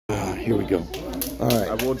here we go. All right.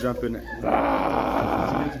 I will jump in.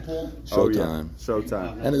 Showtime.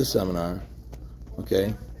 Showtime. End of the seminar.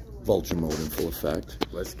 Okay. Vulture mode in full effect.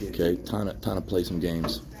 Let's get it. Okay. Time to play some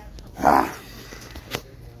games. All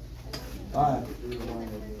right.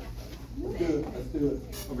 Let's do it.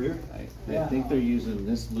 Over here? I think they're using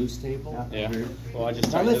this loose table. Yeah. Well, I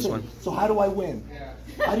just Now tried this listen, one. so how do I win?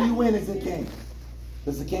 How do you win as the king?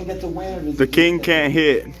 Does the king get to win? Or does The king can't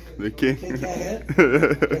hit. The king. King can't hit?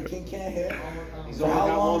 The king can't hit? So how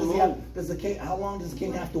long does how long does the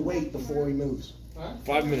king have to wait before he moves?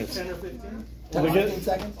 5 minutes. 10 or 15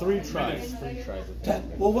 seconds? 3 tries.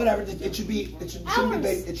 10, well, whatever. It should be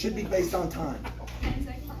based on time.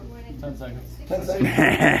 10 seconds. 10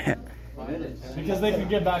 seconds. Because they can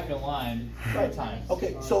get back in line 3 times.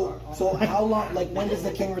 Okay, so how long? Like when does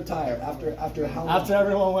the king retire? After how long? After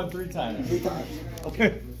everyone went 3 times. 3 times.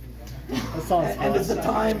 Okay. That sounds And does the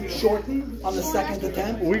time shorten on the second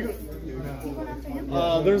attempt?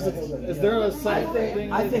 Is there a second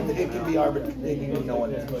thing? I think that it can be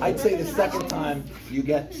arbitrary. I'd say the second time you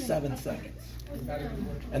get 7 seconds.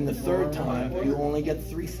 And the third time you only get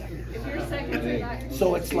 3 seconds.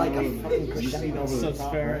 So it's like a fucking crescendo. So it's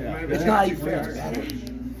fair. Yeah. It's not even fair, it's better.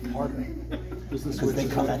 Harder. Because they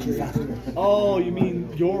come at you faster. Oh, you mean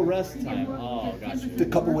your rest time? Oh, gotcha. A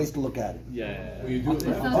couple ways to look at it. Yeah.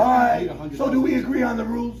 Alright, so do we agree on the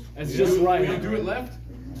rules? It's just right. You do it left?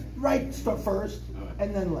 Right, start first,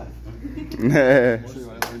 and then left.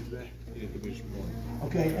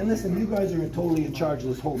 Okay, and listen, you guys are totally in charge of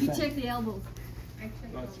this whole thing. Check the elbows.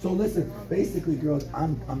 So listen, basically, girls,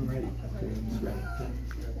 I'm ready. Okay, I'm ready.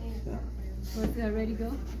 Okay, ready,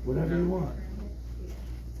 go? Whatever you want.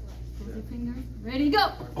 Close your fingers. Ready,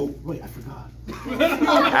 go! Oh, wait, I forgot.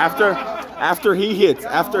 After he hits.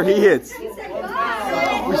 After he hits. He said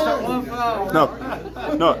bye.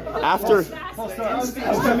 No. After. I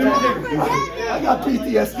got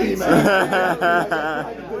PTSD, man.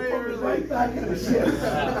 Right back in the ship.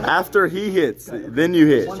 After he hits, then you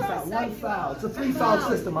hit. One foul. It's a 3-foul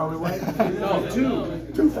system, are we right? No,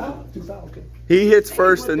 2. 2 foul. 2 foul, okay. He hits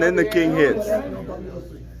first, and then the king hits.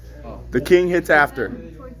 The king hits after.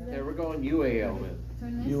 Yeah, we're going UAL.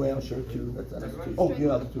 UAL, sure, 2. That's 2. Oh,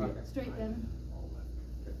 yeah, that's 2. Straight, Devon.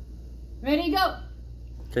 Ready, go!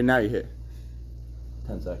 Okay, now you hit.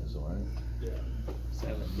 10 seconds, all right? Yeah.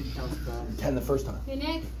 10 the first time. Okay,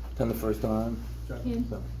 next. 10 the first time. Okay.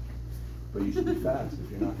 So, but you should be fast if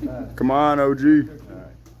you're not fast. Come on, OG. All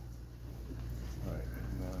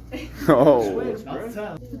right. Oh.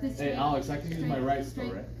 Hey, Alex, I can use my right still,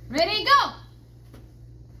 right? Ready, go!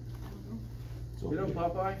 You know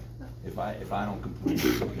Popeye? If I don't complete,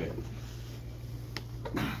 it's okay.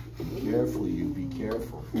 Be careful, you. Be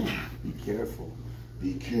careful. Be careful.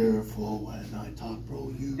 Be careful when I talk, bro.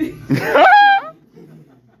 You.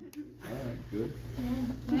 All right, good.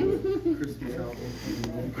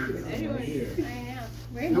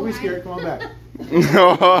 Don't be scared. Come on back.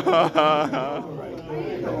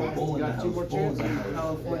 Got 2 more chances.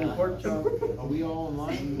 California pork chop. Are we all in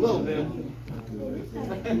line? A little bit.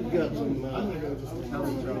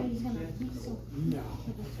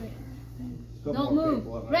 Don't move.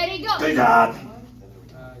 Ready, go!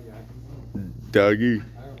 Dougie.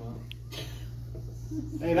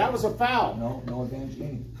 Hey, that was a foul. No advantage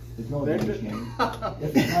game. There's no advantage game.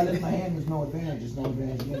 If I lift my hand, there's no advantage. There's no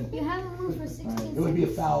advantage game. You haven't moved for 16 seconds. It would be a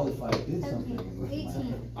foul if I did something.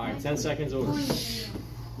 18. All right, 10 seconds over.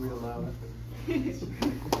 We allow it.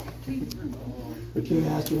 The king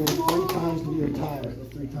has to win 3 times to be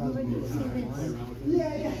retired. 3 times to be retired.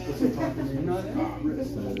 Yeah.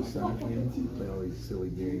 Play all these silly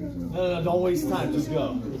games. No, don't waste time. Just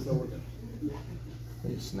go. They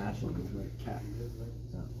just snatch them like a cat.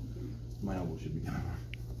 My elbow should be down.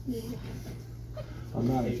 I'm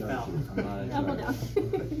not in charge. I'm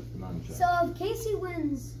not in charge. So if Casey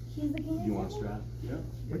wins, he's the king. You want a strap? Yeah.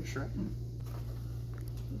 Which strap?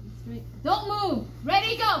 Don't move.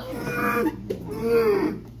 Ready, go!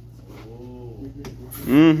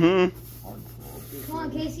 Mm-hmm. Come on,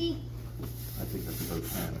 Casey. I think that's a good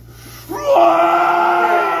plan.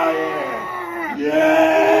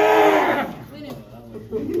 Yeah!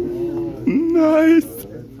 Nice.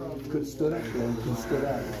 Could have stood up there. Could have stood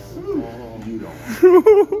up. You don't.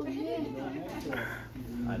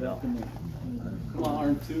 I know. Come on,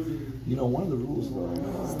 arm 2. You know, one of the rules though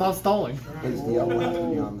Stop stalling. is the elbow has to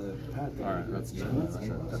be on the pad. All right, that's true.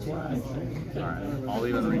 That's why. All right, I'll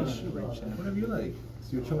even reach. Whatever you like.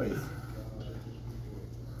 It's your choice.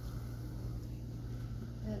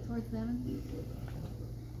 Towards Devon.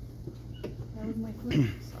 That was my clue.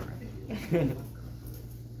 Sorry.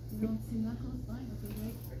 You don't see knuckles? Fine, okay,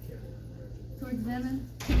 great. Towards Devon.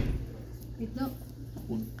 No.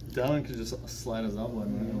 Well, Devon could just slide his elbow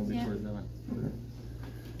and it'll be towards Devon.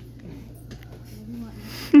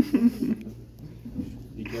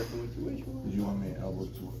 Be careful what you wish for. Did you want me to elbow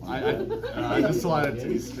to I just wanted to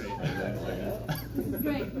be straight.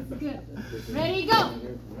 Great. Good. Ready, go.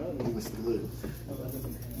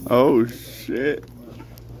 Oh shit.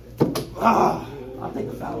 Ah! I'll take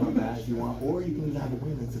a foul on that if you want, or you can even have a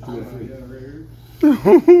win. It's a 2 or 3.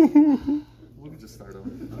 We can just start over.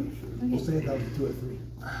 We'll say that was a 2 or 3.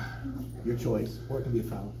 Your choice, or it can be a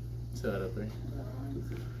foul. 2 out of 3.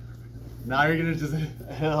 Now you're gonna just hit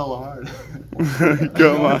hella hard.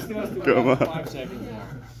 Come on. Come on. 5 seconds more.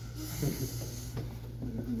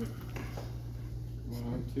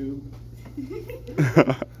 1, 2.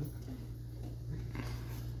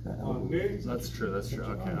 That's true. That's true.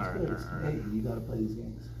 Okay. All right. Hey, you gotta play these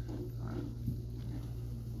games.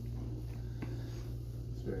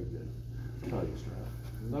 It's very good. Tell you strap.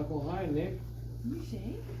 Knuckle high, Nick. You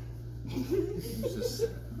shake.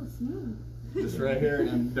 Just right here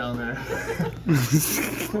and down there.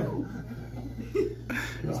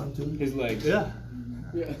 His legs. Yeah.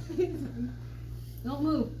 Yeah. Don't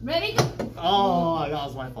move. Ready, go. Oh, that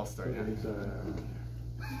was my false start. Yeah.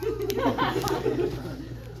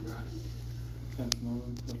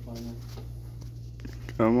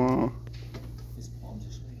 Come on.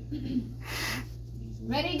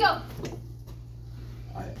 Ready, go.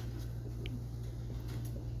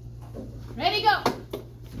 Ready, go.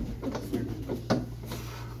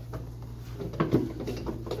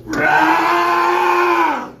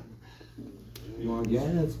 You want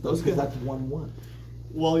again? It's those because that's 1-1.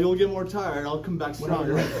 Well, you'll get more tired. I'll come back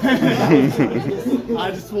stronger.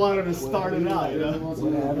 I just wanted to start it out, you know.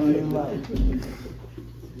 Whatever you like.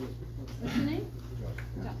 What's your name?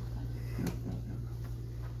 Jack.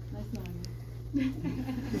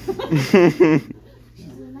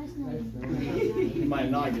 Nice knowing You might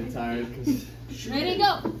not get tired because you. Ready,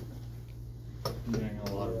 go. I'm doing a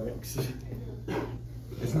lot of breaks.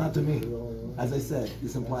 It's not to me. As I said,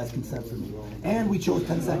 this implies consent for me. And we chose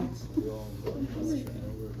 10 seconds.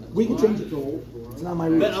 We can change it. It's not my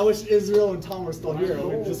rule. Then I wish Israel and Tom were still here. I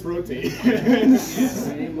would just rotate. You just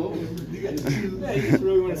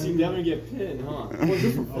really want to see Devon get pinned, huh? Well,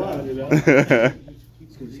 just for fun, you know.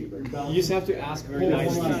 You just have to ask very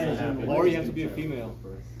nicely. Or you have to be a female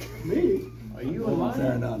first. Me? Are you alive?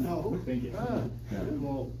 Fair enough. No. Thank you.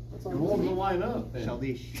 Well, you're holding the line up.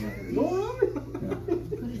 Shaldish. Put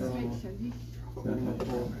it straight, Shaggy.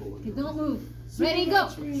 Okay, don't move. Ready, go.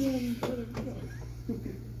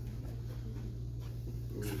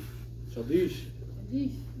 Shaldish.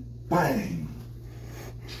 Bang!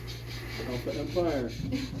 Alpha Empire.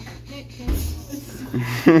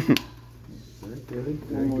 Very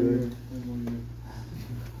good.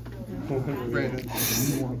 Brandon.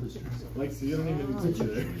 Like, so you don't even need to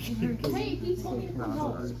there. Hey, he's holding your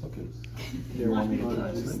elbows. Okay. They want me to try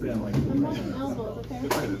to stand like Elbows, okay?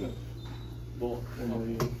 Well,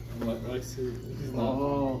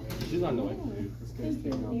 she's not knowing. This guy's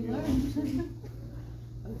taking off the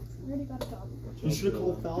Already got a job. You should have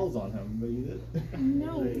called fouls on him, but you did.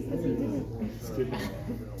 No, because he didn't.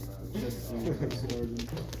 Just kidding.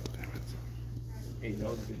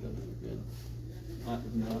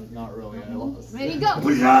 Not really. I lost. Ready, go.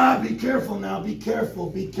 Be careful now. Be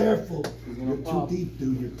careful. Be careful. You're too deep,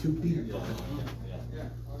 dude. You're too deep.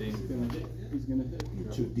 He's gonna hit.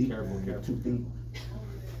 You're too deep. Man. You're too deep.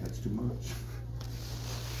 That's too much.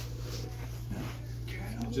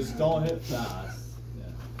 Just don't hit fast.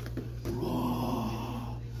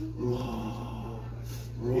 Raw.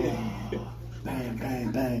 Bang,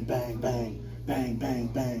 bang, bang, bang, bang. Bang, bang,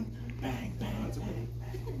 bang. Bang, bang, bang.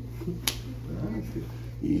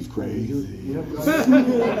 He's crazy.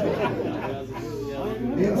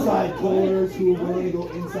 Inside corners who are willing to go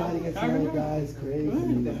inside against the other guys. Crazy.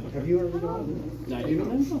 Have you ever gone? Be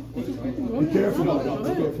careful. Be careful.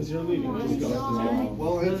 Because you're leaving. Just go.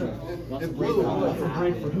 Well, it blew.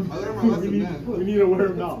 We need to wear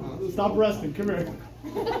him out. Stop resting. Come here.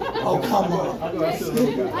 Oh, come on.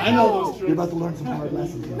 I know those You're about to learn some hard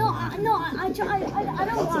lessons. No, I don't want to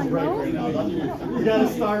know. You gotta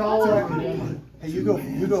start all over again. Hey, you go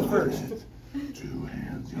first. 2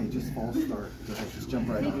 hands. Hey, just false start. Just jump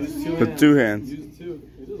right on. The 2 hands. Use 2.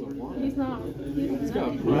 He's not. He's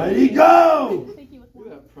got pride. Ready, go! Look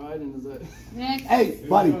at that pride in his eyes. Next. Hey,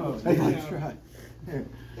 buddy. Hey, buddy. Here.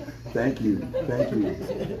 Thank you. Thank you.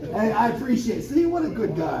 Hey, I appreciate it. See, what a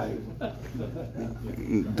good guy.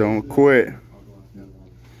 Don't quit.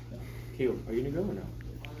 Caleb, are you gonna go or no?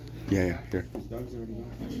 Yeah, here. His dog's already gone.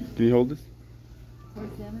 Can you hold this?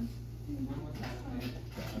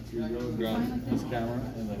 You go grab this camera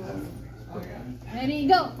and then Ready,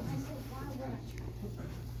 go.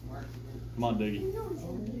 Come on, Diggy.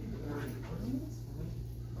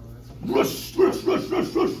 Rush, rush, rush,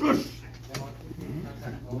 rush, rush, rush.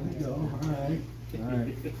 Come on, girl. Get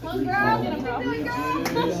him,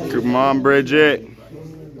 girl. Come on, Bridget.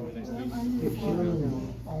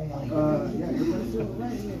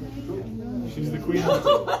 She's the queen of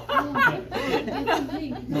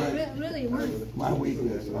Really works. My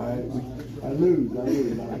weakness. I lose.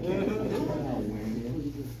 I can't.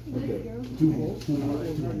 Okay. 2 hands. 2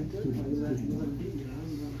 hands. 2 hands. 2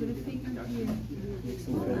 hands. Put a finger here.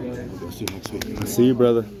 We'll see you next week. I see you,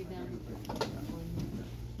 brother.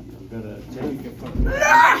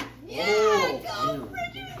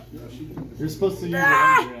 You're supposed to use your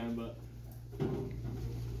hand, but.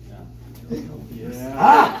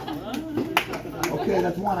 Okay,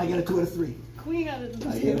 that's 1. I get a 2 out of 3. Queen out of the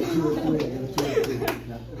I get a 2 out of 3. I get a 2 out of 3.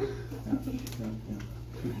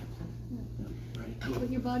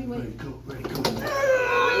 With your body weight.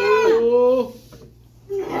 Oh.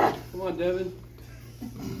 Come on, Devon.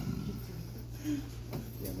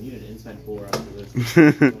 Yeah, we need an inside 4 after this.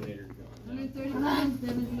 130 pounds,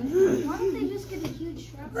 Devon. Why don't they just get a huge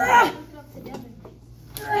strap and hook it up to Devon?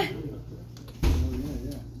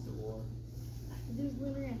 There's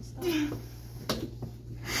literally and stuff.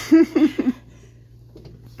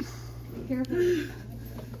 Be careful.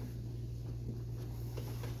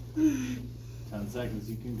 10 seconds,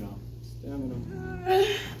 you can go. Stamina.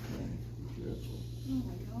 Oh my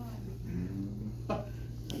God.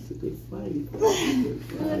 That's a good fight.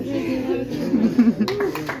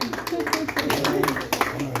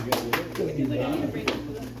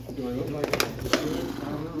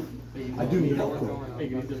 I do need help.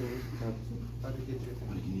 Buddy,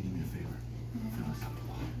 can you do me a favor? Fill us up a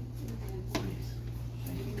lot. Please.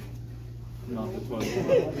 Not the 12.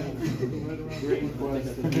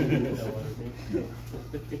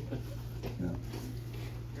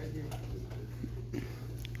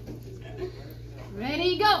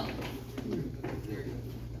 Ready, go.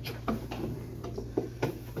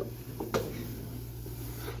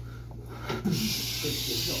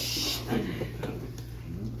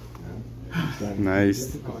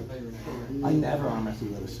 Nice. I never arm wrestle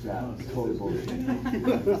with a strap. Total bullshit.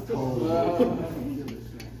 Total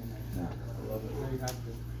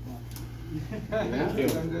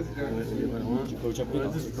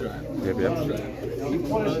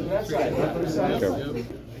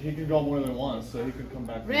He could go more than once, so he could come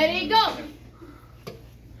back. Ready, go.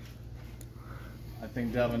 I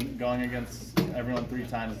think Devon going against everyone 3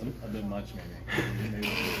 times is a bit much,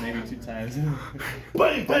 maybe 2 times.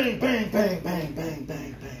 Bang, bang, bang, bang, bang, bang,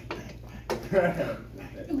 bang, bang, bang.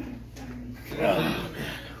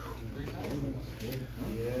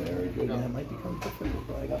 Very good. That might become difficult,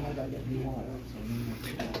 but I got my guy getting me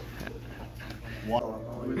water.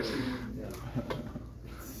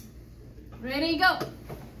 Ready, go.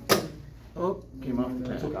 Oh, came off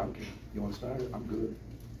the table. Okay. You want to start it? I'm good.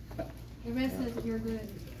 The rest says you're good.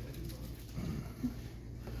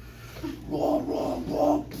 Raw, raw,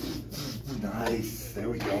 raw. Nice. There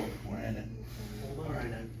we go. We're in it.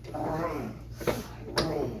 All right.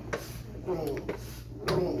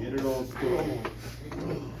 Get it all scored.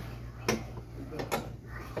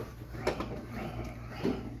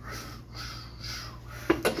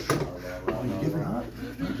 Oh, you giving up?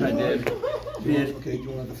 I did. Okay, do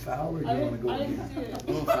you want the foul or do you want to go again?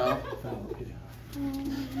 Foul. Foul, okay.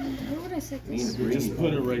 Where would I set this? Just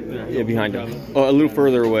put it right there. Yeah, behind him. Oh, a little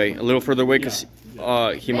further away. A little further away, because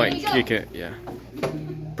he might kick it. Yeah.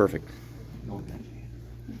 Perfect.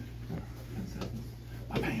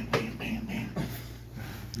 Bam, bam, bam, bam.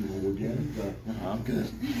 You want to go again? I'm good.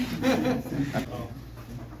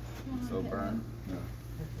 So burn.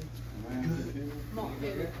 Oh,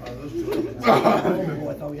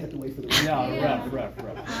 I thought we had to wait for the Yeah, ref.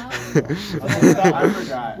 I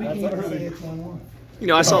forgot. We can't say it's 1-1. You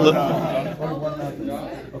know, I saw the. Or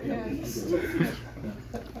 1-0. Okay, I'm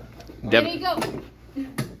good. Ready, go.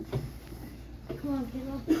 Come on, get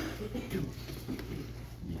up.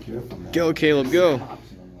 Be careful now. Go, Caleb, go.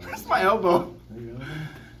 That's my elbow.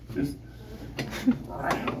 Just.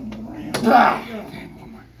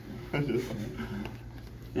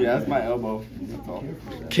 Yeah, that's my elbow. That's all.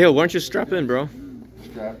 Caleb, why don't you strap in, bro?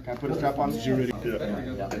 Strap. Can I put a strap on? You ready?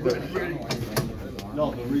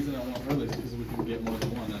 No, the reason I want early is because we can get more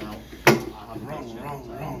than one, and I'll have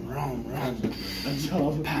Wrong. That's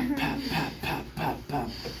all.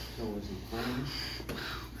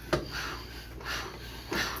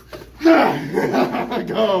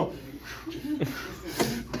 Go.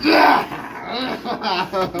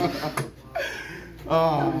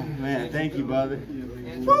 Oh man, thank you, brother.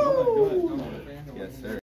 Woo.